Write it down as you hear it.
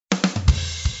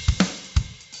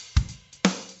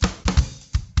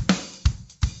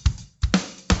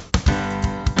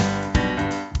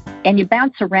And you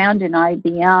bounce around in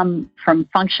IBM from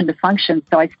function to function.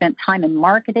 So I spent time in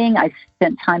marketing. I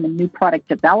spent time in new product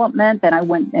development. Then I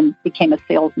went and became a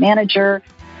sales manager.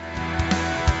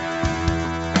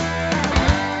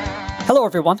 Hello,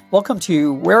 everyone. Welcome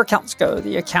to Where Accountants Go,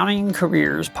 the Accounting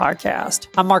Careers Podcast.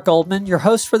 I'm Mark Goldman, your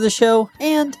host for the show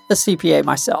and a CPA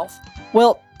myself.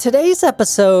 Well, today's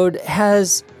episode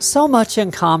has so much in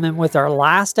common with our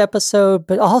last episode,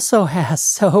 but also has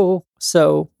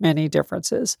so many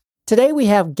differences. Today, we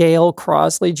have Gail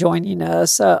Crosley joining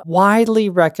us, a widely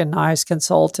recognized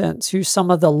consultant to some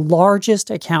of the largest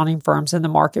accounting firms in the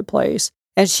marketplace.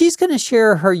 And she's going to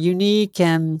share her unique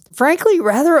and, frankly,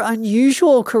 rather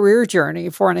unusual career journey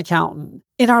for an accountant.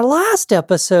 In our last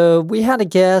episode, we had a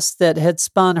guest that had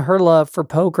spun her love for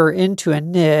poker into a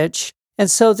niche.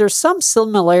 And so there's some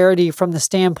similarity from the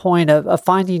standpoint of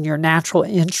finding your natural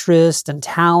interest and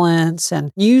talents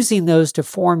and using those to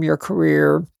form your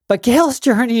career. But Gail's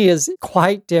journey is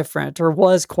quite different, or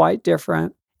was quite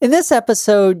different. In this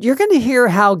episode, you're going to hear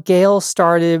how Gail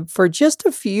started for just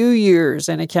a few years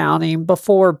in accounting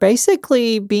before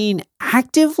basically being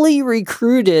actively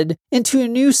recruited into a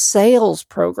new sales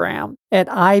program at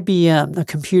IBM, the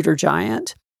computer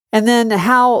giant. And then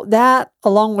how that,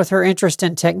 along with her interest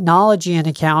in technology and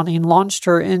accounting, launched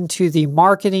her into the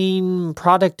marketing,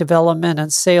 product development,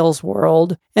 and sales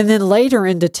world, and then later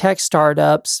into tech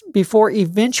startups before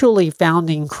eventually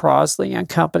founding Crosley &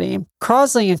 Company.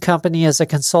 Crosley & Company is a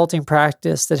consulting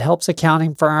practice that helps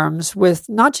accounting firms with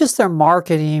not just their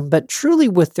marketing, but truly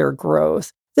with their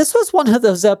growth. This was one of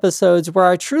those episodes where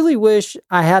I truly wish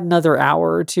I had another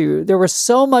hour or two. There was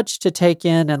so much to take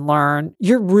in and learn.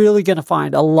 You're really going to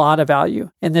find a lot of value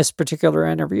in this particular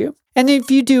interview. And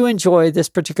if you do enjoy this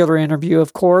particular interview,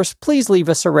 of course, please leave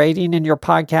us a rating in your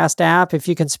podcast app if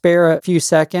you can spare a few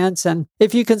seconds. And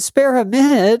if you can spare a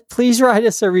minute, please write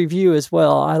us a review as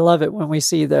well. I love it when we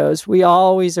see those. We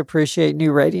always appreciate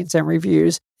new ratings and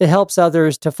reviews. It helps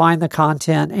others to find the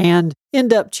content and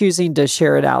end up choosing to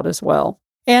share it out as well.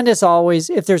 And as always,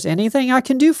 if there's anything I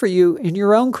can do for you in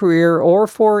your own career or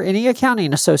for any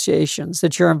accounting associations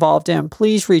that you're involved in,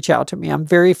 please reach out to me. I'm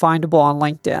very findable on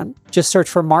LinkedIn. Just search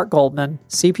for Mark Goldman,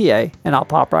 CPA, and I'll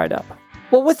pop right up.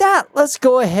 Well, with that, let's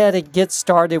go ahead and get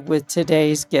started with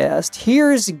today's guest.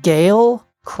 Here's Gail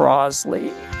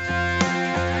Crosley.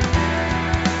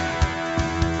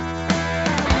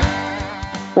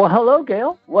 Well, hello,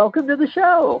 Gail. Welcome to the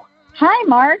show. Hi,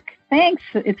 Mark. Thanks.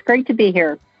 It's great to be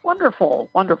here. Wonderful,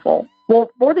 wonderful. Well,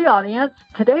 for the audience,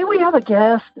 today we have a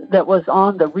guest that was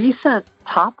on the recent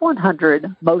Top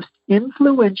 100 Most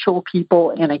Influential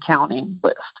People in Accounting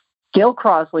list. Gail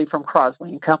Crosley from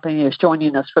Crosley & Company is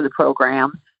joining us for the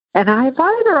program. And I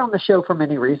invited her on the show for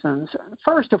many reasons.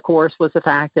 First, of course, was the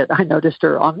fact that I noticed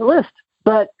her on the list.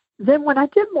 But then when I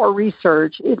did more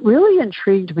research, it really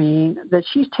intrigued me that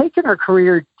she's taken her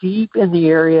career deep in the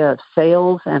area of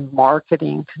sales and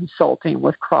marketing consulting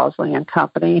with Crosley &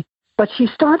 Company. But she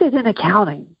started in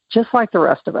accounting, just like the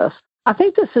rest of us. I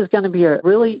think this is going to be a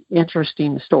really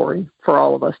interesting story for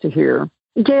all of us to hear.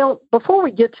 Gail, before we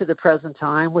get to the present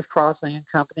time with Crosley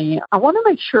 & Company, I want to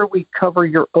make sure we cover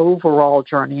your overall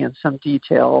journey in some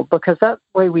detail, because that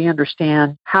way we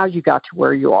understand how you got to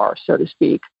where you are, so to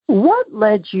speak. What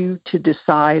led you to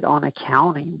decide on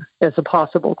accounting as a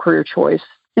possible career choice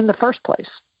in the first place?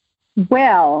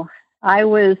 Well, I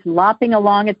was lopping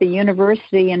along at the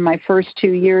university in my first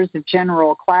 2 years of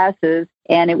general classes,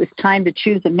 and it was time to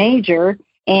choose a major.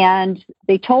 And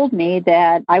they told me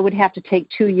that I would have to take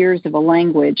 2 years of a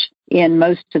language in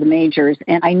most of the majors.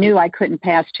 And I knew I couldn't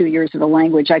pass 2 years of a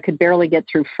language. I could barely get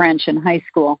through French in high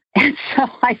school. And so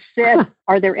I said,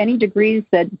 are there any degrees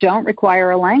that don't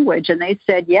require a language? And they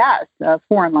said, yes, a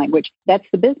foreign language. That's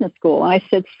the business school. And I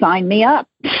said, sign me up.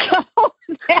 So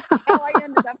that's how I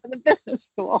ended up in the business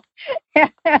school.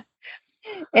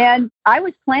 And I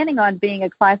was planning on being a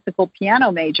classical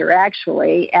piano major,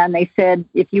 actually. And they said,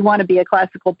 if you want to be a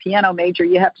classical piano major,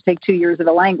 you have to take 2 years of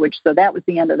a language. So that was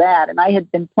the end of that. And I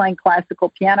had been playing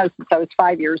classical piano since I was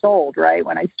 5 years old, right,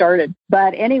 when I started.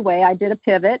 But anyway, I did a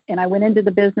pivot and I went into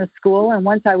the business school. And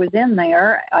once I was in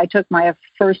there, I took my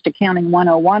first Accounting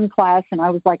 101 class and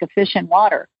I was like a fish in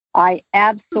water. I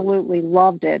absolutely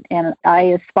loved it, and I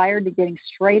aspired to getting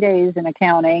straight A's in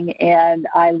accounting, and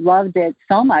I loved it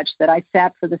so much that I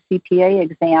sat for the CPA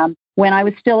exam when I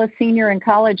was still a senior in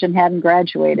college and hadn't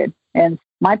graduated. And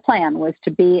my plan was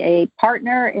to be a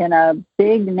partner in a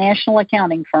big national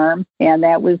accounting firm, and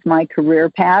that was my career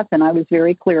path, and I was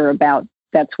very clear about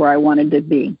that's where I wanted to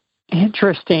be.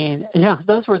 Interesting. Yeah,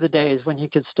 those were the days when you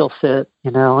could still sit,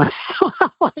 while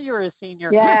you were a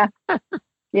senior. Yeah.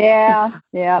 Yeah,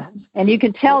 yeah. And you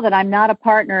can tell that I'm not a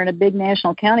partner in a big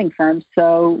national accounting firm.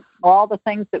 So all the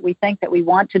things that we think that we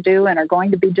want to do and are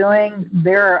going to be doing,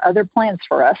 there are other plans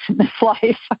for us in this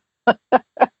life.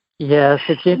 Yes,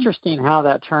 it's interesting how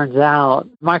that turns out.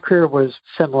 My career was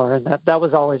similar, and that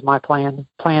was always my plan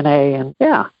A. And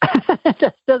yeah, it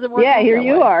just doesn't work. Yeah, here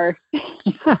you are.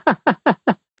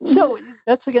 So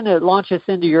that's going to launch us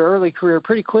into your early career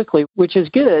pretty quickly, which is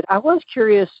good. I was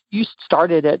curious, you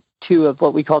started at two of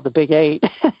what we called the Big Eight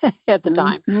at the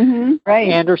time. Mm-hmm. Right.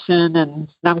 Andersen, and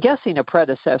I'm guessing a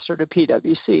predecessor to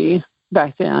PwC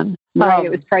back then. Right,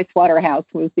 it was Price Waterhouse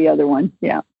was the other one,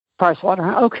 yeah. Price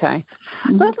Waterhouse, okay.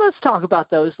 Mm-hmm. Let's talk about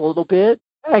those a little bit.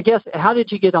 I guess, how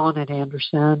did you get on at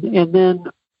Andersen? And then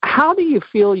how do you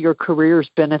feel your careers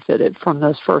benefited from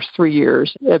those first 3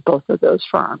 years at both of those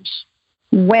firms?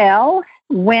 Well,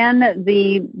 when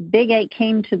the Big Eight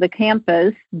came to the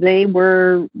campus, they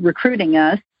were recruiting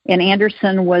us, and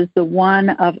Andersen was the one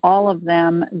of all of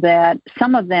them that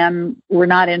some of them were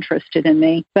not interested in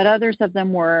me, but others of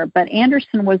them were. But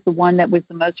Andersen was the one that was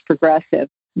the most progressive.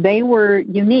 They were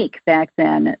unique back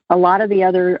then. A lot of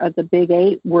the Big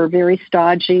Eight were very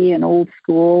stodgy and old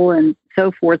school and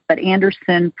so forth, but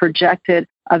Andersen projected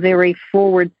a very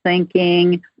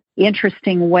forward-thinking,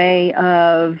 interesting way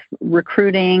of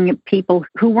recruiting people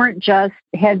who weren't just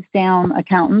heads down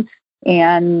accountants.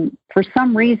 And for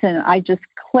some reason, I just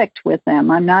clicked with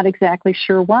them. I'm not exactly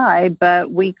sure why,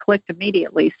 but we clicked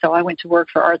immediately. So I went to work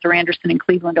for Arthur Andersen in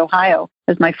Cleveland, Ohio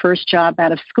as my first job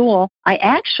out of school. I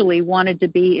actually wanted to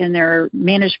be in their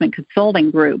management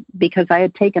consulting group because I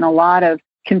had taken a lot of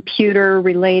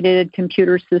computer-related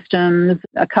computer systems,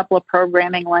 a couple of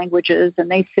programming languages, and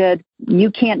they said,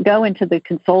 you can't go into the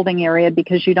consulting area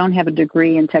because you don't have a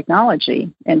degree in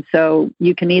technology. And so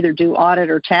you can either do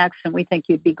audit or tax, and we think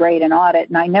you'd be great in audit.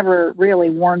 And I never really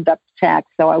warmed up to tax,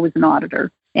 so I was an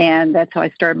auditor. And that's how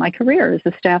I started my career as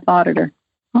a staff auditor.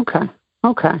 Okay.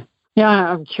 Yeah,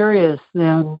 I'm curious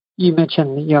then. You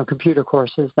mentioned, computer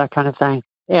courses, that kind of thing.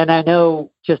 And I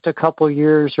know just a couple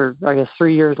years, or I guess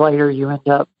 3 years later, you end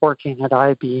up working at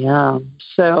IBM.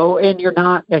 So, and you're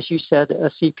not, as you said, a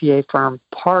CPA firm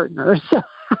partner. So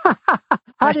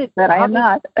how did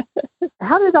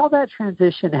all that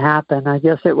transition happen? I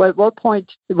guess at what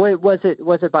point was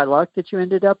it by luck that you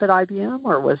ended up at IBM,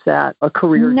 or was that a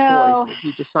career choice that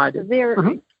you decided?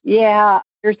 Yeah.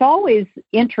 There's always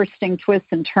interesting twists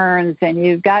and turns, and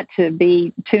you've got to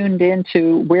be tuned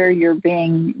into where you're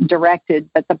being directed.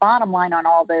 But the bottom line on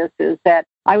all this is that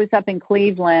I was up in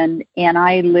Cleveland, and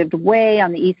I lived way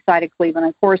on the east side of Cleveland.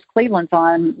 Of course, Cleveland's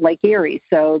on Lake Erie,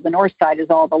 so the north side is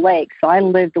all the lakes. So I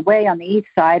lived way on the east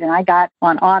side, and I got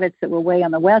on audits that were way on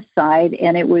the west side,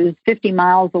 and it was 50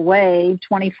 miles away,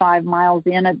 25 miles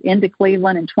into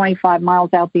Cleveland and 25 miles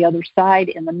out the other side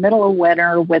in the middle of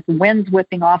winter with winds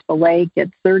whipping off the lake at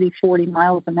 30, 40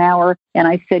 miles an hour. And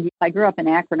I said, I grew up in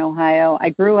Akron, Ohio. I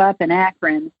grew up in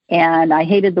Akron, and I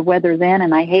hated the weather then,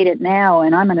 and I hate it now,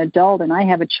 and I'm an adult, and I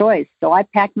have a choice. So I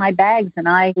packed my bags, and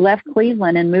I left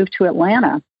Cleveland and moved to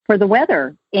Atlanta for the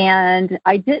weather. And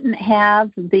I didn't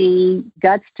have the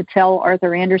guts to tell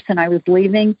Arthur Andersen I was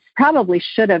leaving. Probably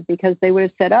should have, because they would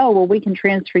have said, oh, well, we can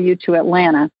transfer you to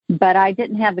Atlanta. But I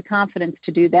didn't have the confidence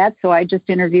to do that, so I just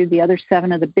interviewed the other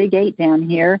 7 of the Big Eight down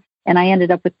here. And I ended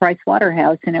up with Price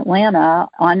Waterhouse in Atlanta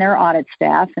on their audit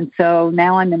staff. And so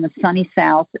now I'm in the sunny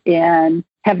South and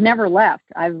have never left.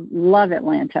 I love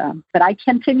Atlanta, but I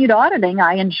continued auditing.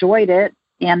 I enjoyed it,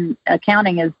 and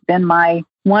accounting has been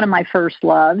one of my first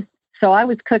loves. So I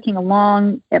was cooking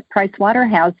along at Price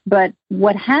Waterhouse. But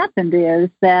what happened is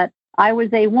that I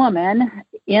was a woman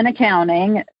in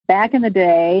accounting back in the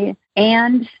day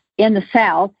and in the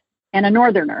South and a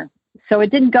Northerner. So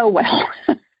it didn't go well.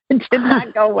 It did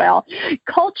not go well.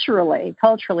 Culturally,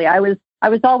 I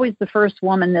was always the first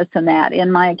woman, this and that.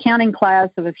 In my accounting class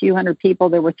of a few hundred people,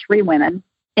 there were 3 women.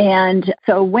 And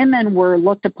so women were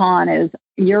looked upon as,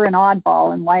 you're an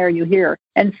oddball, and why are you here?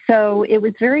 And so it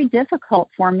was very difficult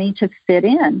for me to fit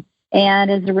in.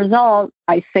 And as a result,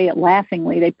 I say it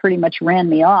laughingly, they pretty much ran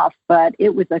me off, but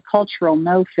it was a cultural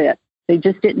no fit. They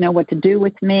just didn't know what to do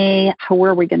with me.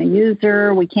 Where are we going to use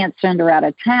her? We can't send her out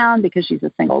of town because she's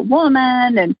a single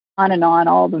woman, and on,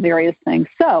 all the various things.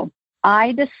 So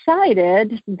I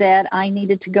decided that I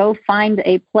needed to go find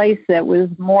a place that was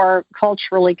more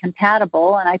culturally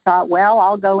compatible. And I thought, well,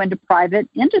 I'll go into private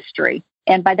industry.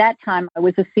 And by that time, I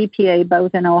was a CPA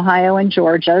both in Ohio and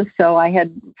Georgia, so I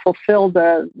had fulfilled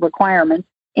the requirements.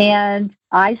 And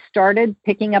I started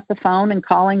picking up the phone and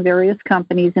calling various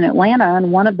companies in Atlanta,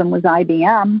 and one of them was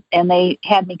IBM, and they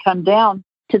had me come down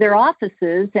to their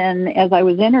offices. And as I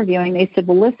was interviewing, they said,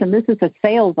 well, listen, this is a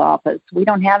sales office. We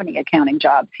don't have any accounting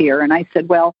jobs here. And I said,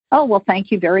 well,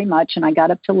 thank you very much. And I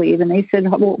got up to leave. And they said,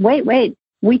 well, wait.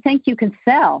 We think you can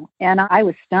sell. And I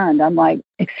was stunned. I'm like,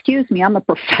 excuse me, I'm a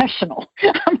professional.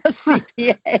 I'm a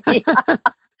CPA.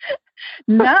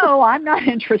 No, I'm not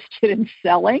interested in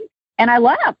selling. And I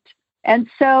left. And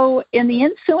so in the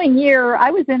ensuing year,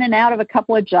 I was in and out of a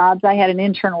couple of jobs. I had an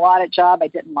internal audit job. I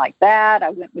didn't like that.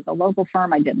 I went with a local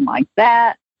firm. I didn't like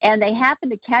that. And they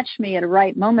happened to catch me at a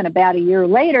right moment about a year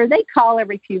later. They call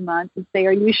every few months and say,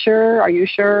 are you sure? Are you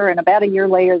sure? And about a year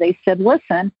later, they said,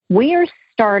 listen, we are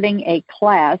starting a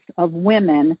class of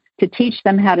women to teach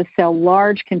them how to sell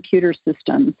large computer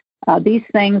systems. These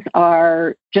things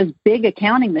are just big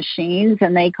accounting machines,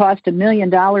 and they cost $1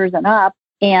 million and up.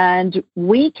 And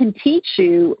we can teach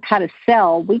you how to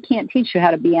sell. We can't teach you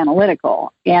how to be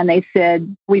analytical. And they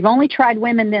said, we've only tried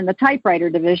women in the typewriter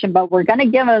division, but we're going to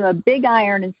give them a big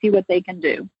iron and see what they can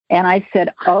do. And I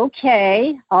said,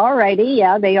 okay, all righty.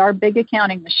 Yeah, they are big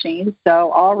accounting machines.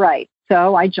 So, all right.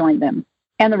 So I joined them.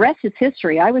 And the rest is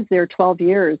history. I was there 12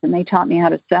 years, and they taught me how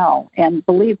to sell. And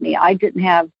believe me, I didn't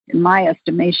have, in my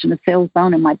estimation, a sales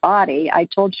bone in my body. I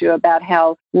told you about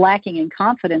how lacking in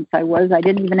confidence I was. I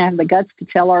didn't even have the guts to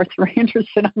tell Arthur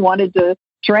Andersen I wanted to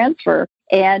transfer.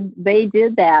 And they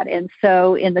did that. And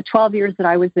so in the 12 years that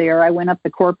I was there, I went up the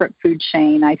corporate food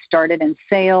chain. I started in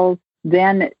sales.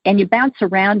 And you bounce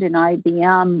around in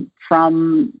IBM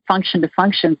from function to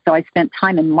function. So I spent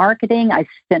time in marketing. I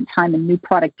spent time in new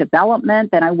product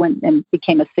development. Then I went and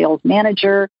became a sales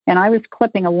manager. And I was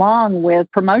clipping along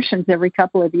with promotions every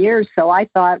couple of years. So I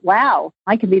thought, wow,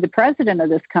 I could be the president of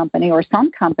this company or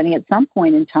some company at some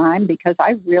point in time because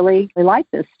I really like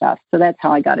this stuff. So that's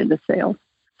how I got into sales.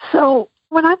 So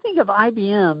when I think of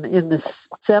IBM in the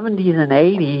 70s and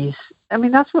 80s, I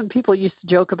mean, that's when people used to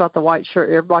joke about the white shirt.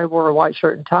 Everybody wore a white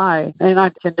shirt and tie. And I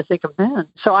tend to think of men.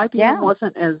 So IBM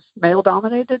wasn't as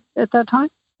male-dominated at that time?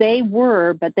 They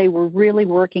were, but they were really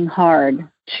working hard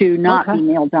to not be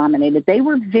male-dominated. They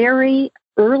were very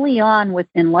early on with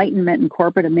enlightenment in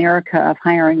corporate America of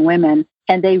hiring women.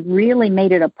 And they really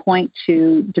made it a point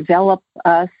to develop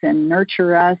us and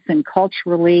nurture us and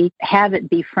culturally have it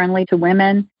be friendly to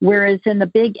women. Whereas in the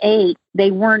Big Eight,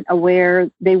 they weren't aware.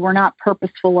 They were not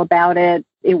purposeful about it.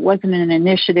 It wasn't an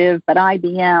initiative, but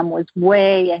IBM was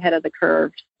way ahead of the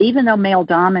curve. Even though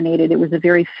male-dominated, it was a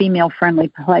very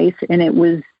female-friendly place, and it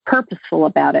was purposeful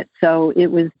about it. So it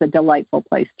was a delightful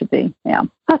place to be. Yeah.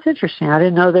 That's interesting. I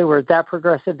didn't know they were that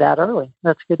progressive that early.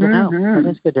 That's good to know. That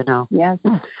is good to know. Yes.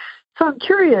 So I'm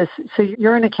curious, so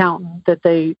you're an accountant that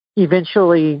they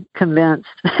eventually convinced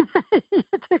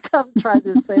to come try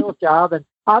this sales job, and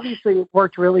obviously it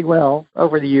worked really well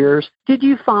over the years. Did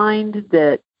you find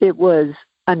that it was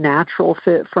a natural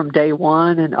fit from day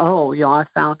one and, I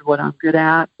found what I'm good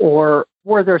at? Or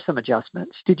were there some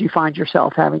adjustments? Did you find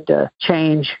yourself having to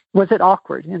change? Was it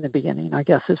awkward in the beginning, I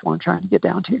guess is what I'm trying to get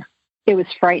down to. It was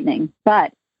frightening,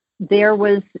 but there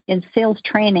was in sales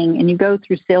training, and you go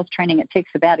through sales training, it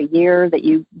takes about a year that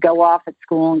you go off at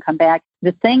school and come back.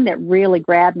 The thing that really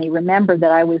grabbed me, remember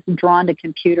that I was drawn to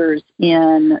computers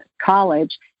in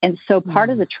college. And so part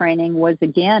of the training was,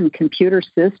 again, computer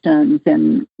systems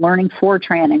and learning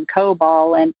Fortran and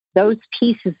COBOL. And those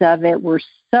pieces of it were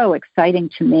so exciting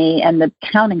to me. And the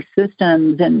counting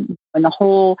systems and the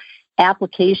whole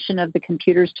application of the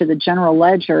computers to the general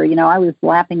ledger, I was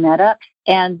lapping that up.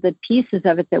 And the pieces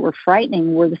of it that were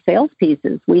frightening were the sales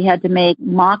pieces. We had to make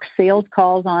mock sales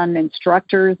calls on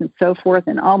instructors and so forth.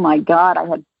 And oh my God, I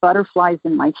had butterflies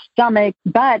in my stomach.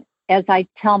 But as I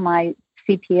tell my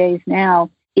CPAs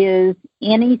now, is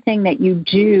anything that you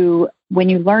do, when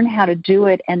you learn how to do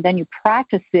it and then you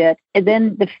practice it, and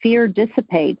then the fear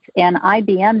dissipates. And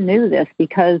IBM knew this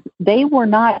because they were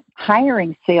not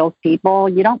hiring salespeople.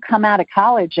 You don't come out of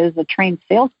college as a trained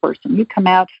salesperson. You come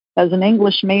out as an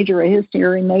English major, a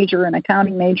history major, an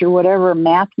accounting major, whatever,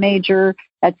 math major,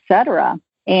 etc.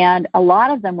 And a lot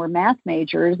of them were math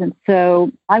majors. And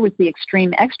so I was the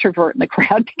extreme extrovert in the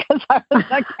crowd because I was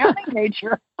an accounting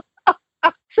major.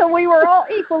 So we were all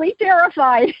equally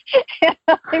terrified. And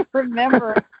I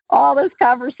remember all those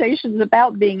conversations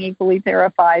about being equally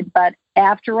terrified. But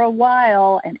after a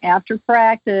while and after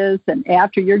practice and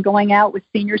after you're going out with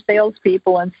senior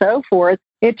salespeople and so forth,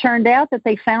 it turned out that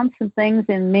they found some things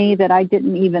in me that I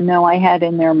didn't even know I had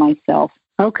in there myself.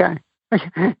 Okay.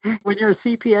 When you're a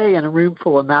CPA in a room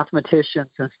full of mathematicians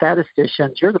and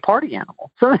statisticians, you're the party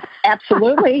animal. So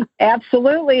Absolutely.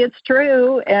 Absolutely. It's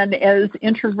true. And as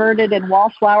introverted and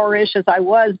wallflower-ish as I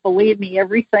was, believe me,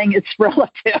 everything is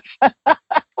relative.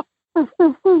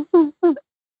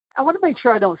 I want to make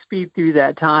sure I don't speed through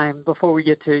that time before we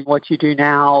get to what you do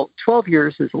now. 12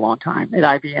 years is a long time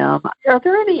at IBM. Are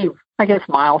there any,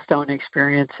 milestone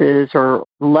experiences or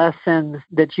lessons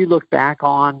that you look back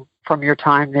on from your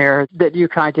time there that you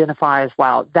can identify as,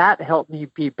 wow, that helped me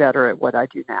be better at what I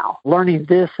do now? Learning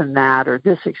this and that, or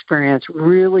this experience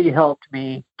really helped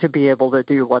me to be able to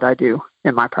do what I do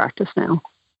in my practice now.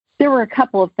 There were a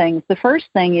couple of things. The first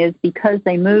thing is because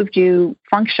they moved you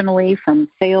functionally from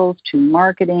sales to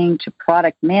marketing to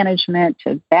product management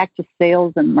to back to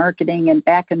sales and marketing and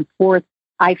back and forth,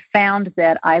 I found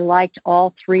that I liked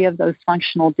all three of those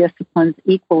functional disciplines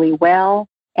equally well,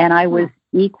 and I was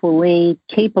equally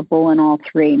capable in all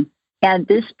three. And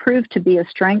this proved to be a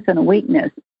strength and a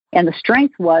weakness. And the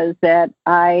strength was that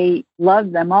I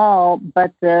loved them all,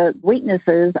 but the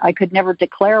weaknesses, I could never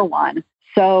declare one.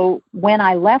 So when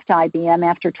I left IBM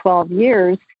after 12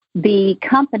 years, the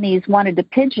companies wanted to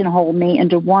pigeonhole me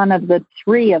into one of the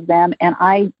three of them, and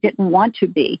I didn't want to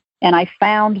be. And I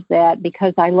found that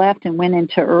because I left and went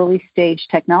into early stage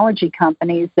technology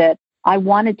companies that I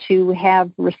wanted to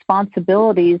have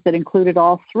responsibilities that included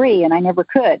all three, and I never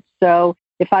could. So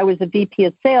if I was a VP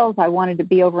of sales, I wanted to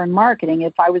be over in marketing.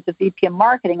 If I was a VP of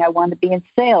marketing, I wanted to be in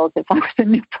sales. If I was a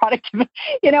new product,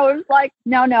 it was like,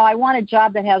 no, I want a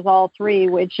job that has all three,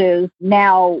 which is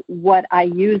now what I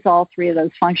use all three of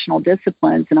those functional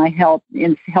disciplines, and I help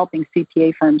in helping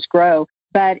CPA firms grow.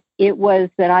 But it was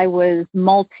that I was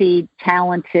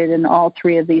multi-talented in all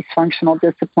three of these functional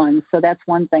disciplines. So that's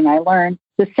one thing I learned.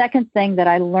 The second thing that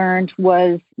I learned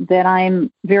was that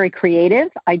I'm very creative.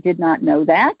 I did not know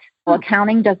that. Well,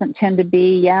 accounting doesn't tend to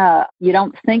be, you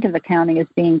don't think of accounting as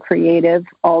being creative,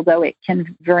 although it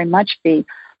can very much be.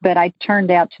 But I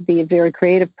turned out to be a very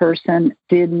creative person,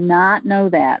 did not know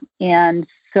that. And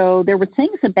so there were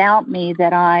things about me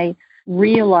that I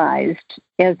realized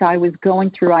as I was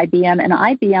going through IBM, and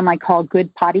IBM I call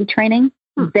good potty training.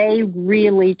 They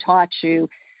really taught you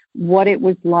what it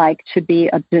was like to be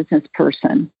a business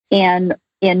person. And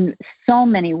in so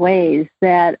many ways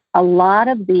that a lot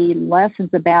of the lessons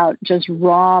about just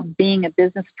raw being a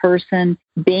business person,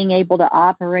 being able to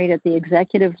operate at the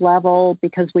executive level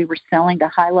because we were selling to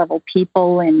high-level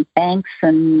people in banks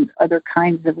and other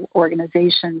kinds of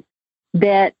organizations,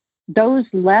 that those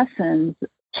lessons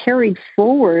carried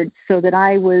forward so that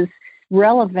I was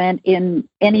relevant in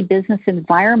any business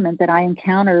environment that I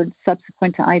encountered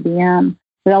subsequent to IBM.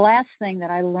 The last thing that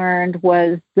I learned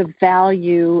was the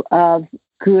value of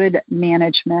good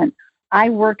management. I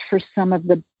worked for some of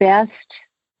the best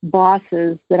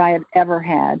bosses that I have ever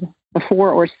had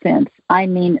before or since. I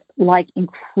mean, like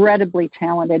incredibly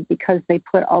talented because they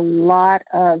put a lot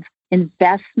of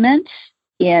investment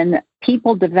in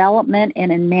people development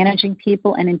and in managing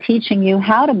people and in teaching you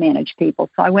how to manage people.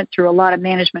 So I went through a lot of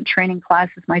management training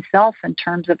classes myself in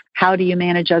terms of how do you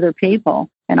manage other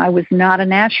people. And I was not a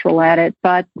natural at it,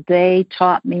 but they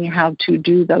taught me how to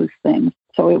do those things.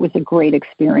 So it was a great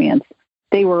experience.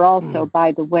 They were also,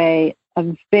 by the way, a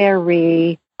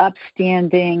very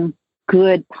upstanding,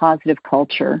 good, positive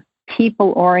culture.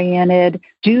 People-oriented,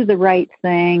 do the right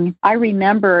thing. I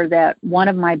remember that one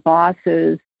of my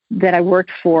bosses that I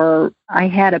worked for, I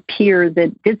had a peer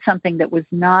that did something that was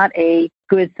not a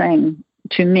good thing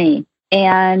to me.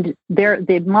 And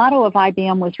the motto of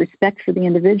IBM was respect for the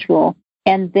individual.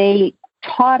 And they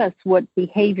taught us what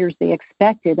behaviors they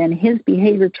expected. And his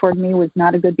behavior toward me was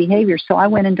not a good behavior. So I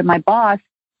went into my boss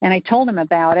and I told him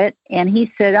about it. And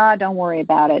he said, don't worry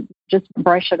about it. Just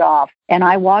brush it off. And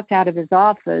I walked out of his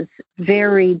office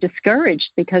very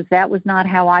discouraged because that was not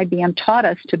how IBM taught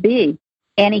us to be.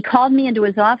 And he called me into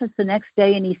his office the next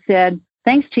day and he said,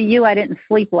 thanks to you, I didn't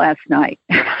sleep last night.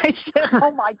 I said,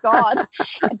 oh, my God.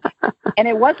 And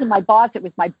it wasn't my boss. It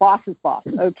was my boss's boss.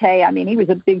 Okay. I mean, he was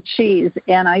a big cheese.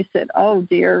 And I said, oh,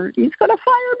 dear, he's going to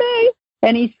fire me.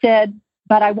 And he said,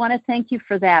 but I want to thank you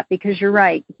for that because you're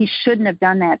right. He shouldn't have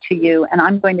done that to you. And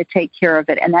I'm going to take care of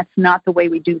it. And that's not the way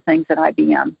we do things at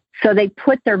IBM. So they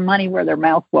put their money where their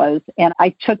mouth was. And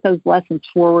I took those lessons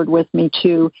forward with me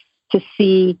to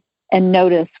see and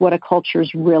notice what a culture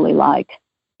is really like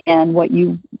and what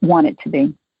you want it to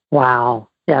be. Wow.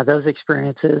 Yeah, those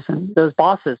experiences and those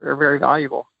bosses are very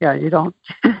valuable. Yeah, you don't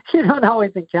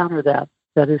always encounter that.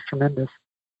 That is tremendous.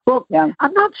 Well, yeah.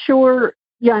 I'm not sure.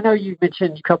 Yeah, I know you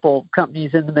mentioned a couple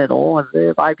companies in the middle of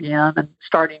IBM and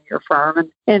starting your firm.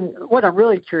 And what I'm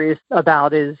really curious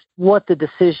about is what the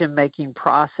decision-making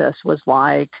process was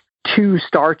like to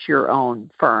start your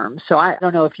own firm. So I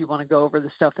don't know if you want to go over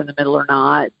the stuff in the middle or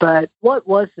not, but what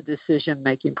was the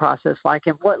decision-making process like,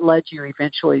 and what led you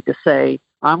eventually to say,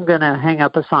 I'm going to hang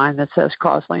up a sign that says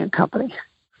Crosley & Company?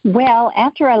 Well,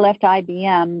 after I left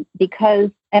IBM,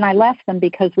 and I left them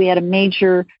because we had a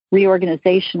major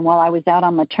reorganization while I was out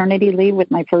on maternity leave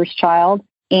with my first child.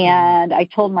 And I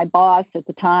told my boss at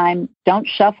the time, don't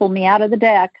shuffle me out of the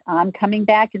deck. I'm coming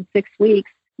back in 6 weeks.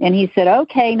 And he said,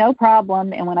 okay, no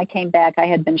problem. And when I came back, I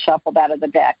had been shuffled out of the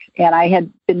deck and I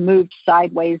had been moved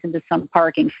sideways into some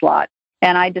parking slot.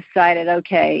 And I decided,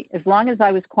 okay, as long as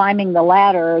I was climbing the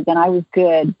ladder, then I was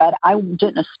good. But I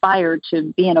didn't aspire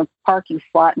to be in a parking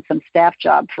slot in some staff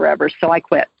job forever. So I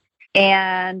quit.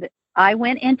 And I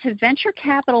went into venture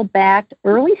capital backed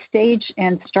early stage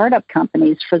and startup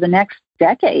companies for the next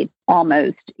decade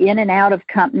almost, in and out of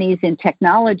companies in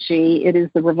technology. It is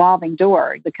the revolving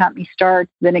door. The company starts,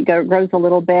 then it grows a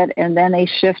little bit, and then they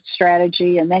shift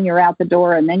strategy, and then you're out the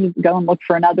door, and then you go and look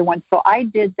for another one. So I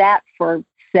did that for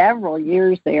several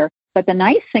years there. But the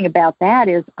nice thing about that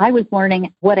is I was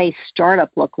learning what a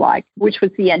startup looked like, which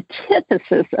was the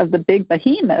antithesis of the big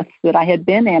behemoths that I had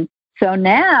been in. So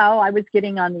now I was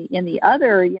getting in the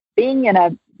other, being in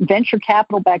a venture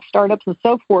capital-backed startups and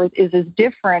so forth is as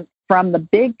different from the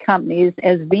big companies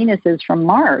as Venus is from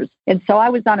Mars. And so I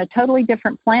was on a totally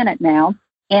different planet now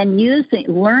and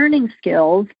learning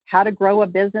skills, how to grow a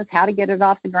business, how to get it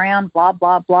off the ground, blah,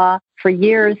 blah, blah, for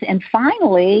years. And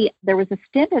finally, there was a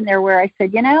stint in there where I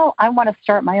said, I want to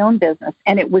start my own business.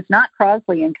 And it was not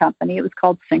Crosley and Company. It was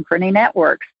called Synchrony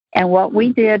Networks. And what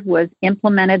we did was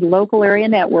implemented local area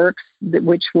networks,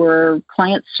 which were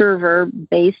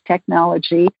client-server-based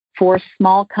technology for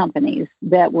small companies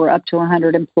that were up to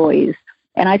 100 employees.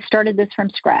 And I started this from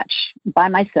scratch by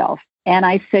myself. And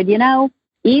I said,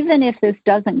 even if this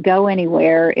doesn't go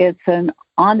anywhere, it's an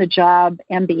on-the-job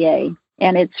MBA.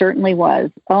 And it certainly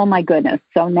was. Oh, my goodness.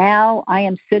 So now I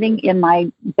am sitting in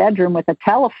my bedroom with a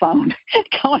telephone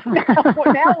going,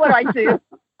 now what I do?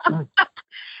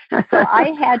 So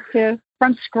I had to,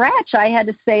 from scratch, I had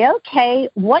to say, okay,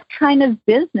 what kind of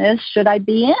business should I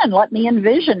be in? Let me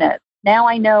envision it. Now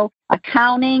I know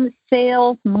accounting,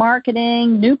 sales,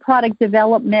 marketing, new product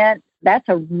development. That's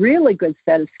a really good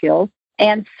set of skills.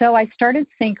 And so I started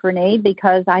Synchrony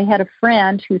because I had a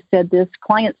friend who said this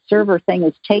client server thing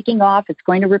is taking off. It's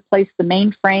going to replace the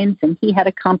mainframes. And he had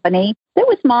a company that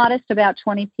was modest, about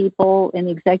 20 people in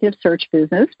the executive search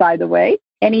business, by the way.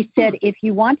 And he said, if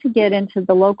you want to get into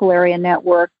the local area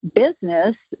network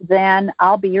business, then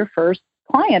I'll be your first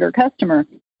client or customer.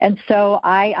 And so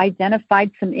I identified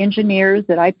some engineers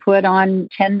that I put on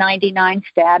 1099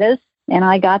 status, and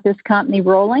I got this company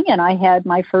rolling, and I had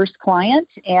my first client,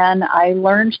 and I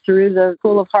learned through the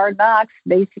School of Hard Knocks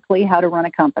basically how to run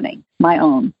a company, my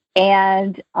own.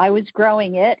 And I was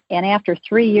growing it, and after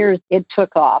 3 years, it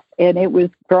took off, and it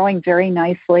was growing very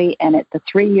nicely. And at the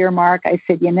 3-year mark, I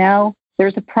said,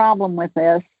 there's a problem with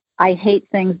this. I hate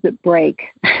things that break.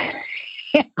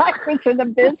 I was in the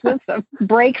business of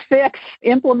break fix,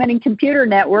 implementing computer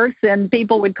networks, and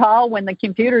people would call when the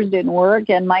computers didn't work,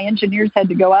 and my engineers had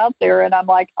to go out there, and I'm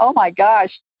like, oh my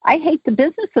gosh, I hate the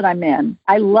business that I'm in.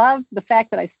 I love the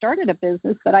fact that I started a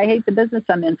business, but I hate the business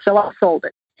I'm in, so I sold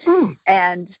it.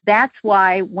 And that's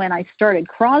why when I started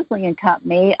Crosley and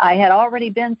Company, I had already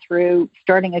been through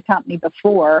starting a company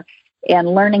before and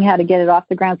learning how to get it off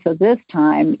the ground. So this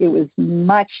time it was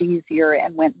much easier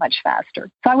and went much faster.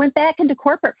 So I went back into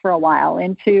corporate for a while,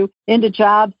 into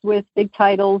jobs with big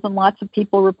titles and lots of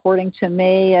people reporting to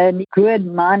me and good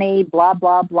money, blah,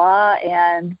 blah, blah.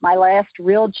 And my last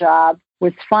real job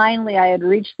was finally, I had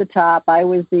reached the top. I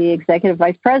was the executive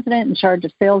vice president in charge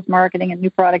of sales, marketing, and new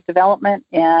product development.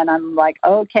 And I'm like,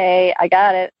 okay, I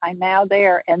got it. I'm now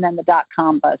there. And then the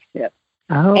dot-com bust hit.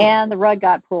 Oh. And the rug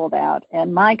got pulled out.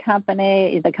 And my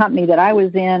company, the company that I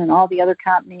was in, and all the other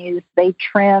companies, they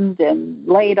trimmed and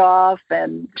laid off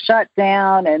and shut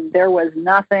down, and there was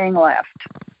nothing left.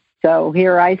 So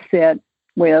here I sit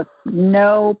with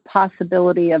no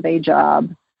possibility of a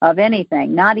job, of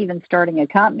anything, not even starting a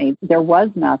company. There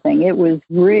was nothing. It was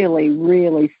really,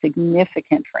 really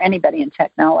significant for anybody in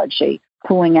technology,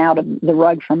 pulling out of the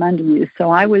rug from under you. So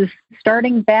I was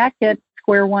starting back at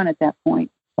square one at that point.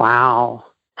 Wow.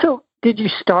 So did you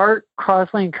start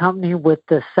Crosley and Company with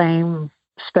the same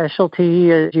specialty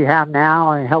as you have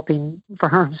now in helping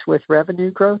firms with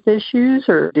revenue growth issues,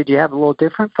 or did you have a little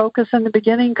different focus in the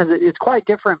beginning? Because it's quite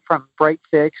different from break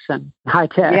fix and high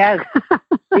tech. Yes,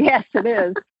 yes, it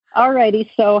is. All righty.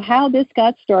 So how this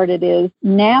got started is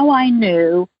now I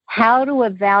knew how to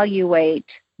evaluate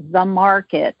the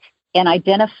market and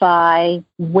identify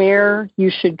where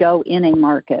you should go in a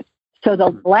market. So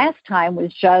the last time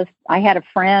was just, I had a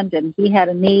friend and he had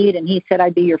a need and he said,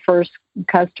 I'd be your first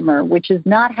customer, which is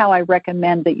not how I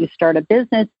recommend that you start a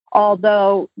business.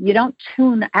 Although you don't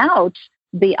tune out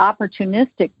the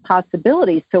opportunistic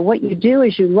possibilities. So what you do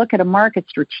is you look at a market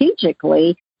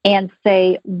strategically and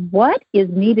say, what is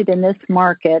needed in this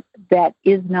market that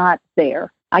is not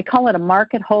there? I call it a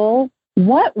market hole.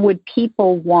 What would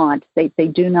people want that they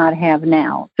do not have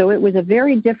now? So it was a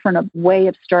very different way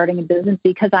of starting a business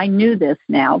because I knew this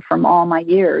now from all my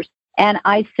years. And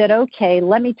I said, okay,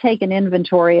 let me take an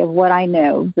inventory of what I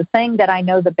know. The thing that I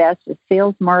know the best is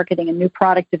sales, marketing, and new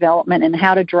product development and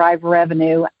how to drive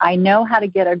revenue. I know how to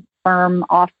get a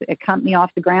company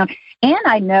off the ground. And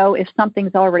I know if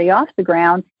something's already off the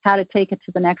ground, how to take it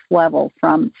to the next level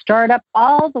from startup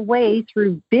all the way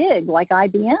through big like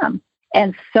IBM.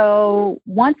 And so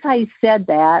once I said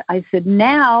that, I said,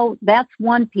 now that's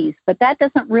one piece, but that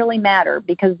doesn't really matter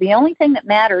because the only thing that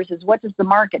matters is what does the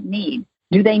market need?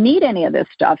 Do they need any of this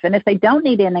stuff? And if they don't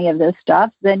need any of this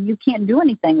stuff, then you can't do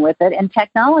anything with it. And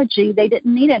technology, they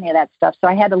didn't need any of that stuff. So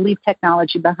I had to leave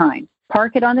technology behind,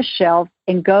 park it on the shelf,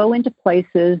 and go into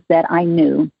places that I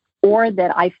knew or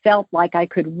that I felt like I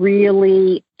could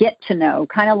really get to know,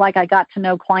 kind of like I got to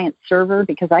know client server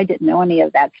because I didn't know any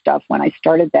of that stuff when I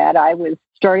started that. I was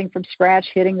starting from scratch,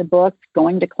 hitting the books,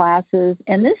 going to classes.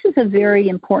 And this is a very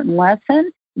important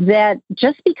lesson that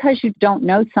just because you don't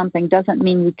know something doesn't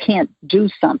mean you can't do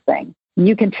something.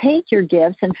 You can take your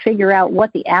gifts and figure out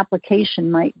what the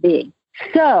application might be.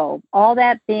 So all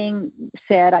that being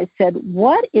said, I said,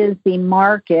 what is the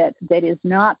market that is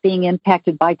not being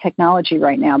impacted by technology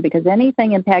right now? Because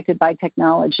anything impacted by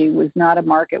technology was not a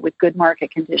market with good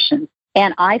market conditions.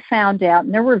 And I found out,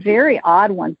 and there were very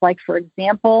odd ones, like, for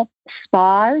example,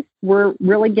 spas were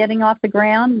really getting off the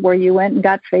ground where you went and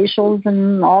got facials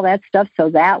and all that stuff. So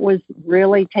that was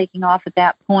really taking off at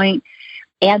that point.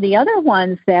 And the other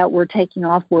ones that were taking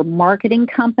off were marketing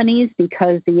companies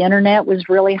because the internet was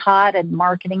really hot and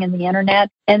marketing in the internet.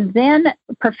 And then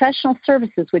professional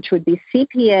services, which would be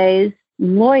CPAs,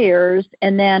 lawyers,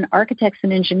 and then architects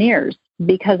and engineers,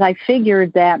 because I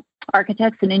figured that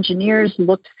architects and engineers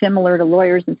looked similar to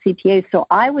lawyers and CPAs. So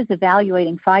I was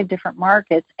evaluating 5 different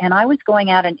markets, and I was going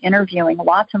out and interviewing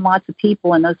lots and lots of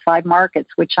people in those 5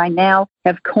 markets, which I now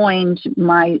have coined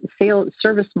my sales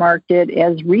service market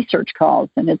as research calls.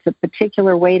 And it's a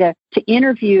particular way to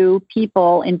interview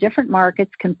people in different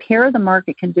markets, compare the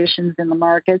market conditions in the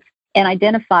markets, and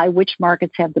identify which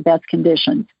markets have the best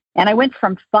conditions. And I went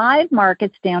from 5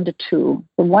 markets down to 2.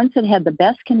 The ones that had the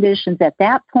best conditions at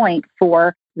that point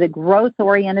for the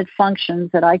growth-oriented functions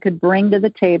that I could bring to the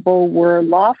table were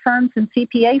law firms and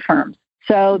CPA firms.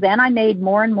 So then I made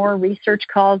more and more research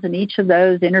calls in each of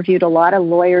those, interviewed a lot of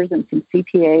lawyers and some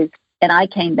CPAs, and I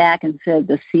came back and said,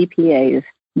 the CPAs,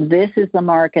 this is the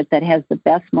market that has the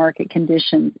best market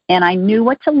conditions. And I knew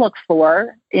what to look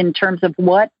for in terms of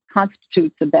what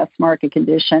constitutes the best market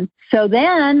condition. So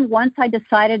then once I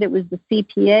decided it was the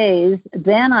CPAs,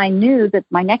 then I knew that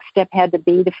my next step had to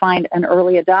be to find an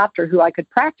early adopter who I could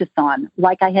practice on,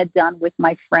 like I had done with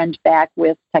my friend back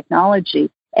with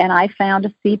technology. And I found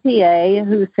a CPA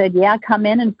who said, yeah, come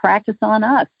in and practice on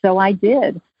us. So I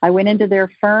did. I went into their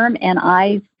firm and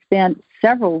I spent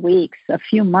several weeks, a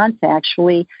few months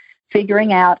actually,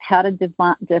 figuring out how to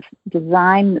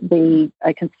design the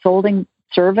consulting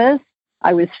service.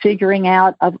 I was figuring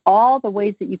out, of all the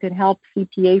ways that you could help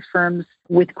CPA firms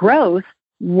with growth,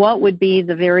 what would be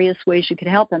the various ways you could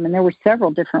help them. And there were several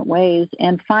different ways.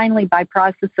 And finally, by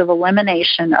process of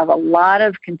elimination of a lot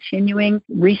of continuing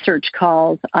research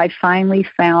calls, I finally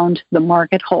found the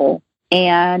market hole.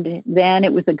 And then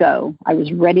it was a go. I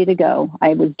was ready to go.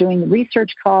 I was doing the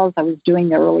research calls. I was doing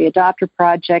the early adopter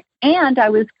project. And I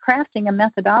was crafting a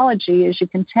methodology, as you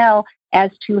can tell,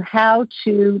 as to how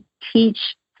to teach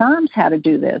firms how to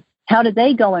do this. How do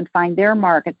they go and find their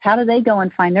markets? How do they go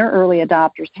and find their early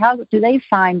adopters? How do they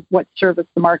find what service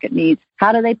the market needs?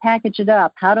 How do they package it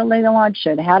up? How do they launch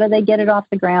it? How do they get it off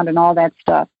the ground and all that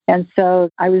stuff? And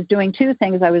so I was doing 2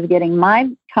 things. I was getting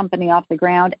my company off the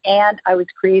ground, and I was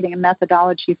creating a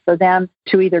methodology for them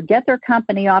to either get their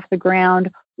company off the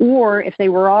ground, or if they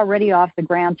were already off the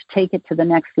ground, to take it to the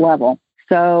next level.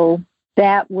 So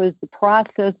that was the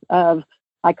process of,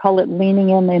 I call it leaning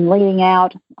in and leading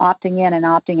out, opting in and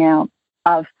opting out,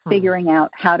 of figuring out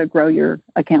how to grow your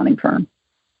accounting firm.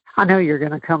 I know you're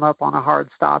going to come up on a hard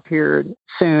stop here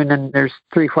soon, and there's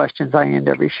 3 questions I end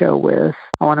every show with.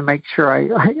 I want to make sure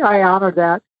I honor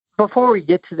that. Before we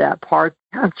get to that part,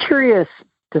 I'm curious,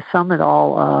 to sum it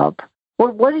all up,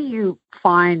 what do you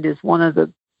find is one of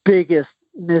the biggest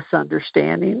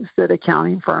misunderstandings that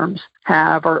accounting firms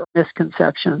have, or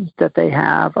misconceptions that they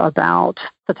have about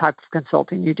the type of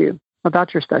consulting you do,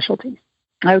 about your specialty?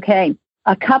 Okay,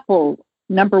 a couple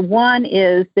Number one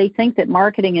is they think that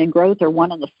marketing and growth are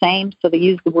one and the same, so they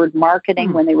use the word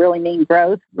marketing when they really mean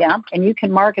growth. Yeah, and you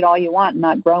can market all you want and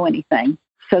not grow anything.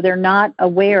 So they're not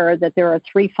aware that there are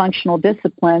 3 functional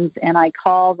disciplines, and I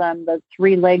call them the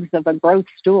 3 legs of a growth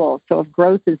stool. So if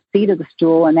growth is seat of the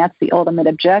stool, and that's the ultimate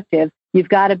objective, you've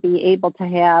got to be able to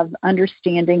have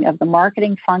understanding of the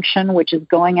marketing function, which is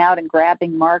going out and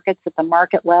grabbing markets at the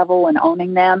market level and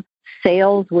owning them.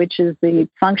 Sales, which is the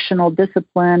functional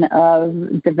discipline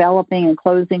of developing and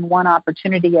closing one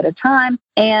opportunity at a time,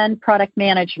 and product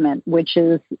management, which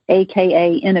is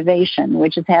AKA innovation,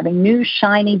 which is having new,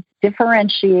 shiny,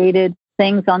 differentiated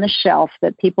things on the shelf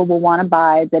that people will want to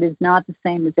buy that is not the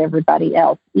same as everybody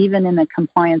else, even in a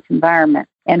compliance environment.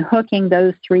 And hooking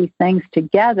those 3 things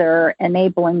together,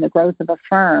 enabling the growth of a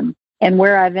firm. And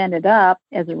where I've ended up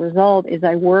as a result is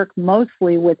I work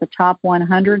mostly with the top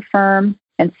 100 firms,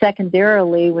 and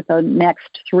secondarily with the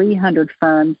next 300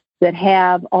 firms that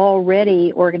have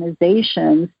already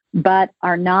organizations but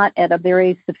are not at a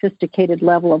very sophisticated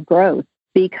level of growth,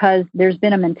 because there's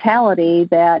been a mentality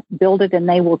that build it and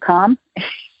they will come.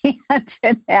 And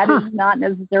that is not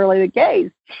necessarily the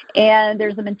case. And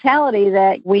there's a mentality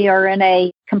that we are in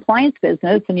a compliance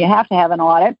business and you have to have an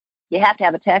audit, you have to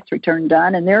have a tax return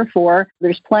done, and therefore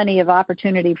there's plenty of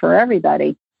opportunity for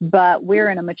everybody. But we're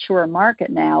in a mature market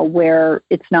now where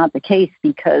it's not the case,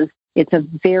 because it's a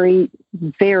very,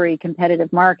 very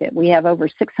competitive market. We have over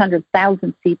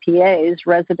 600,000 CPAs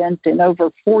resident in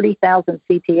over 40,000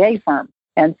 CPA firms.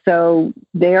 And so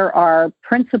there are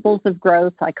principles of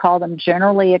growth, I call them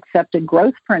generally accepted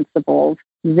growth principles,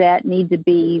 that need to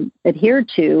be adhered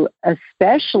to,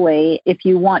 especially if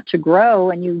you want to grow,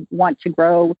 and you want to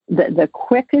grow the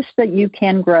quickest that you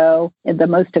can grow, the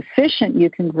most efficient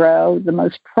you can grow, the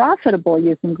most profitable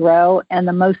you can grow, and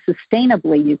the most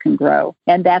sustainably you can grow.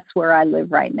 And that's where I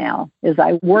live right now, is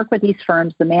I work with these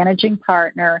firms, the managing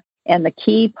partner and the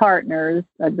key partners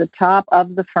at the top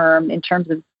of the firm, in terms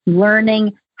of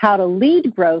learning how to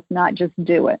lead growth, not just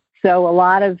do it. So a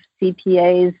lot of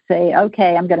CPAs say,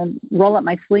 okay, I'm going to roll up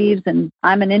my sleeves and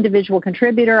I'm an individual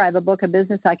contributor. I have a book of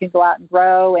business. I can go out and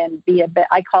grow and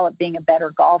I call it being a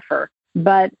better golfer.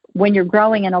 But when you're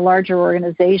growing in a larger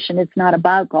organization, it's not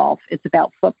about golf. It's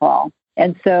about football.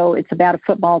 And so it's about a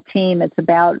football team. It's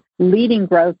about leading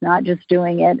growth, not just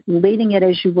doing it, leading it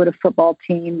as you would a football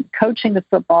team, coaching the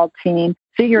football team,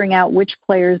 figuring out which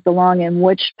players belong in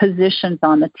which positions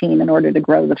on the team in order to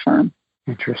grow the firm.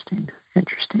 Interesting.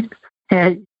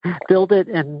 And build it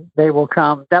and they will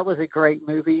come. That was a great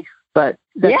movie, but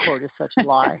that quote is such a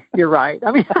lie. You're right.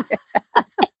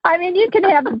 I mean, you can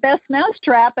have the best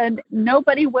mousetrap and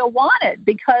nobody will want it,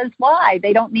 because why?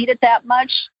 They don't need it that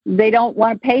much. They don't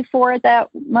want to pay for it that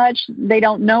much. They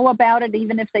don't know about it.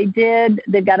 Even if they did,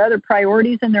 they've got other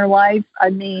priorities in their life.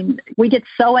 I mean, we get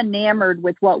so enamored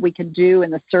with what we can do in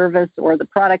the service or the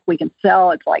product we can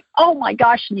sell. It's like, oh my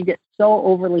gosh, and you get so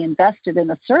overly invested in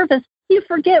the service, you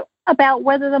forget about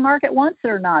whether the market wants it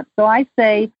or not. So I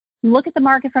say, look at the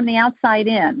market from the outside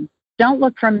in. Don't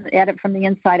look at it from the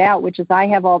inside out, which is I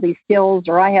have all these skills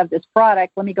or I have this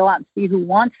product. Let me go out and see who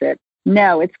wants it.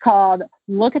 No, it's called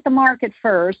look at the market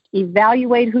first,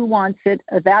 evaluate who wants it,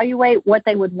 evaluate what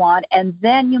they would want, and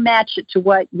then you match it to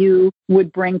what you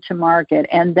would bring to market.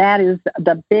 And that is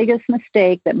the biggest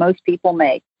mistake that most people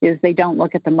make, is they don't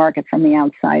look at the market from the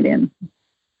outside in.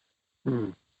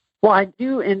 Well, I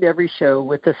do end every show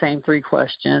with the same 3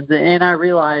 questions, and I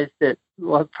realize that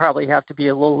we'll probably have to be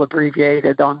a little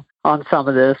abbreviated on some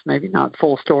of this, maybe not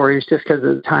full stories just because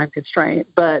of the time constraint,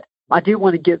 but I do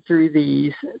want to get through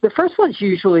these. The first one's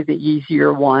usually the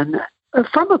easier one.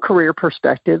 From a career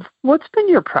perspective, what's been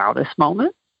your proudest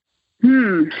moment?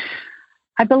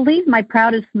 I believe my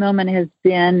proudest moment has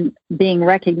been being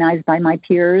recognized by my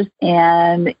peers,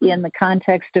 and in the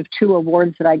context of 2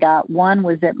 awards that I got. One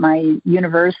was at my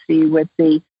university with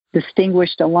the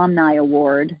Distinguished Alumni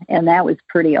Award, and that was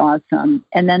pretty awesome.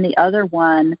 And then the other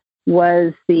one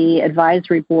was the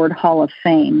Advisory Board Hall of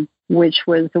Fame, which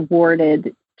was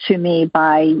awarded to me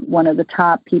by one of the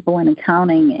top people in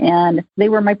accounting. And they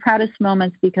were my proudest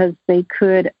moments because they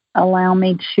could allow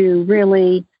me to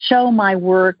really show my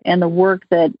work and the work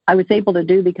that I was able to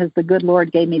do because the good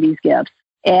Lord gave me these gifts.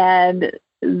 And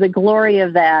the glory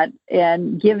of that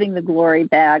and giving the glory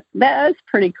back, that was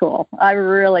pretty cool. I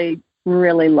really,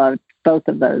 really loved both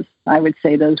of those. I would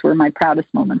say those were my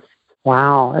proudest moments.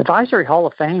 Wow. Advisory Hall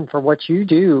of Fame for what you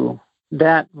do.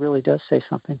 That really does say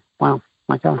something. Wow.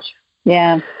 My gosh.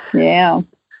 Yeah.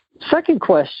 Second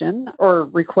question, or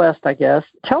request, I guess.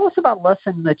 Tell us about a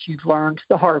lesson that you've learned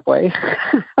the hard way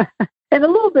and a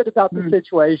little bit about the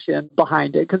situation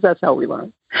behind it, because that's how we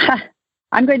learn.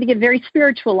 I'm going to get very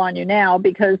spiritual on you now,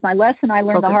 because my lesson I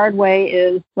learned the hard way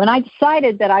is when I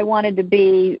decided that I wanted to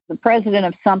be the president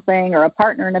of something or a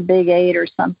partner in a Big 8 or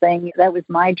something, that was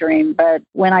my dream. But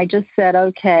when I just said,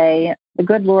 okay, the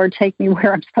good Lord, take me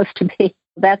where I'm supposed to be,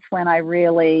 that's when I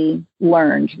really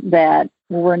learned that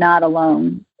we're not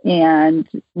alone. And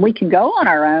we can go on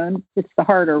our own. It's the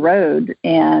harder road.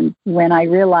 And when I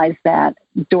realized that,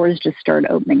 doors just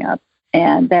started opening up.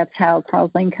 And that's how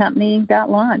Crosley & Company got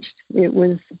launched. It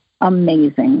was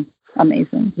amazing.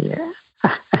 Amazing. Yeah.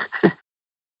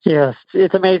 Yes.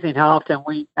 It's amazing how often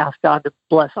we ask God to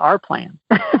bless our plan.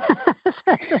 This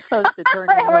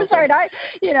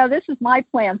is my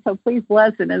plan, so please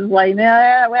bless it. It's like,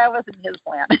 nah, well, that wasn't his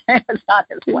plan. It's not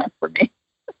his plan for me.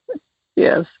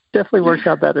 Yes. Definitely works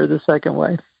out better the second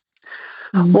way.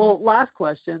 Mm-hmm. Well, last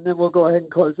question, then we'll go ahead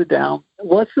and close it down.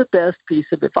 What's the best piece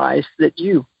of advice that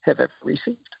you have ever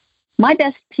received? My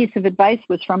best piece of advice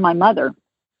was from my mother.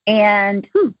 And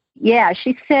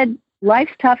she said,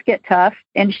 life's tough, get tough.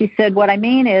 And she said, what I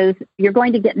mean is you're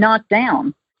going to get knocked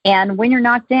down. And when you're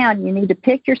knocked down, you need to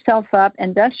pick yourself up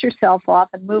and dust yourself off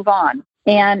and move on.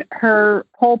 And her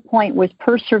whole point was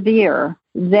persevere,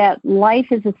 that life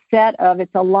is a set of,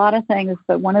 it's a lot of things,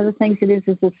 but one of the things it is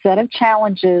a set of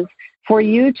challenges for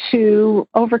you to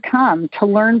overcome, to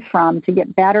learn from, to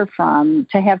get better from,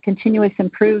 to have continuous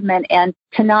improvement, and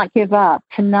to not give up,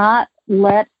 to not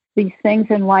let these things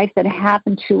in life that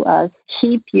happen to us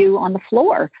keep you on the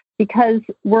floor, because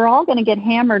we're all going to get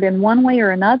hammered in one way or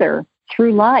another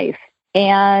through life.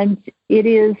 And it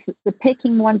is the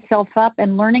picking oneself up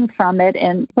and learning from it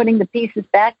and putting the pieces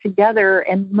back together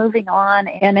and moving on.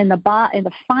 And in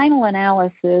the final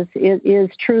analysis, it is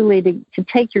truly to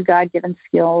take your God-given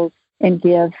skills and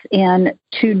gifts and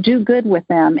to do good with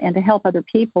them and to help other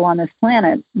people on this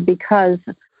planet because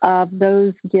of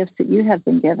those gifts that you have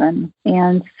been given.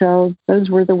 And so those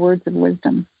were the words of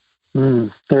wisdom.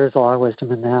 There's a lot of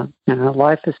wisdom in that.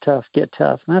 Life is tough, get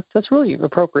tough. And that's really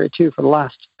appropriate, too, for the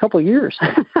last couple of years.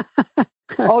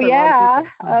 Oh, yeah.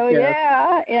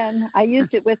 And I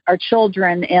used it with our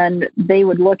children, and they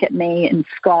would look at me and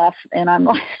scoff, and I'm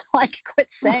like, quit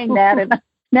saying that. And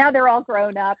now they're all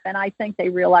grown up, and I think they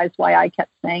realize why I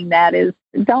kept saying that is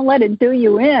don't let it do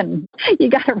you in. You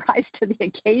got to rise to the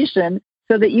occasion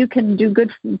so that you can do good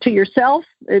to yourself,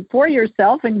 for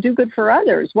yourself, and do good for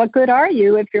others. What good are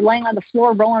you if you're laying on the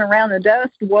floor rolling around the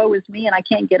dust, woe is me, and I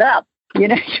can't get up? You're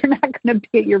not going to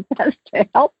be at your best to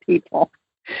help people.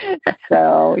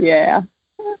 So, yeah.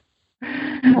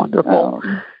 Wonderful.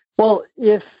 Well,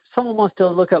 if someone wants to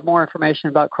look up more information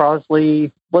about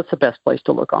Crosley, what's the best place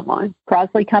to look online?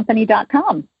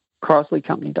 CrosleyCompany.com.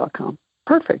 CrosleyCompany.com.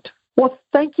 Perfect. Well,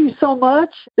 thank you so much.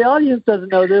 The audience doesn't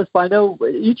know this, but I know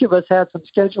each of us had some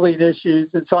scheduling issues,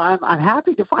 and so I'm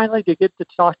happy to finally get to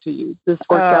talk to you. This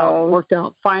worked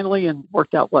out finally and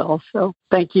worked out well. So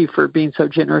thank you for being so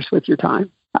generous with your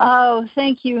time. Oh,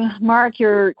 thank you, Mark.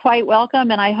 You're quite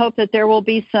welcome, and I hope that there will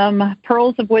be some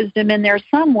pearls of wisdom in there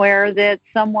somewhere that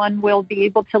someone will be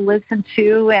able to listen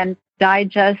to and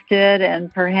digest it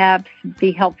and perhaps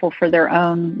be helpful for their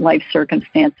own life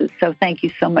circumstances. So thank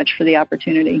you so much for the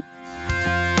opportunity.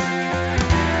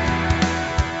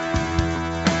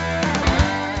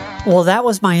 Well, that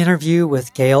was my interview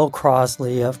with Gail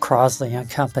Crosley of Crosley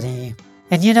 & Company.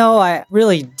 And I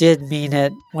really did mean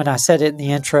it when I said it in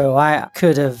the intro. I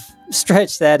could have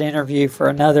stretched that interview for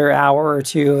another hour or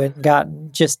two and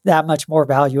gotten just that much more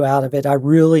value out of it. I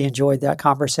really enjoyed that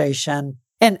conversation.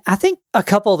 And I think a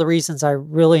couple of the reasons I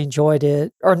really enjoyed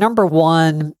it are, number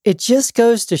one, it just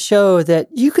goes to show that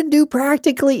you can do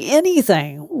practically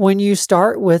anything when you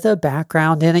start with a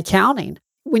background in accounting.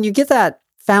 When you get that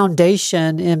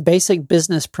foundation in basic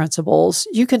business principles,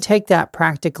 you can take that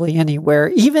practically anywhere,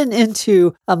 even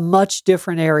into a much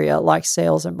different area like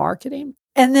sales and marketing.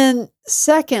 And then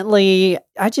secondly,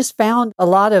 I just found a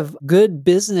lot of good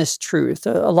business truth,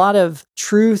 a lot of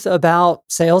truth about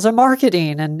sales and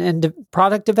marketing and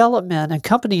product development and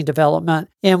company development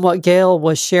in what Gail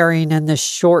was sharing in this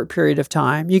short period of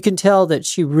time. You can tell that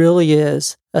she really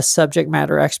is a subject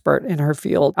matter expert in her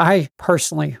field. I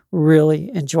personally really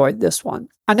enjoyed this one.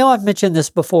 I know I've mentioned this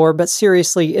before, but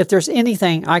seriously, if there's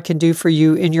anything I can do for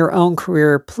you in your own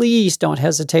career, please don't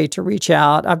hesitate to reach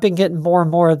out. I've been getting more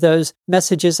and more of those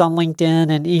messages on LinkedIn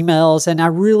and emails, and I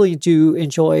really do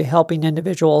enjoy helping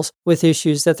individuals with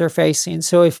issues that they're facing.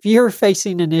 So if you're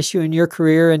facing an issue in your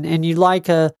career and you'd like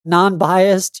a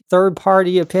non-biased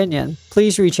third-party opinion,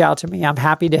 please reach out to me. I'm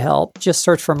happy to help. Just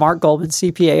search for Mark Goldman,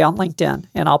 CPA on LinkedIn,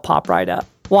 and I'll pop right up.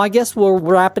 Well, I guess we'll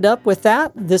wrap it up with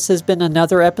that. This has been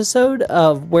another episode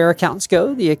of Where Accountants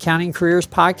Go, the Accounting Careers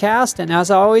Podcast. And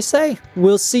as I always say,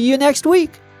 we'll see you next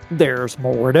week. There's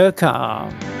more to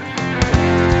come.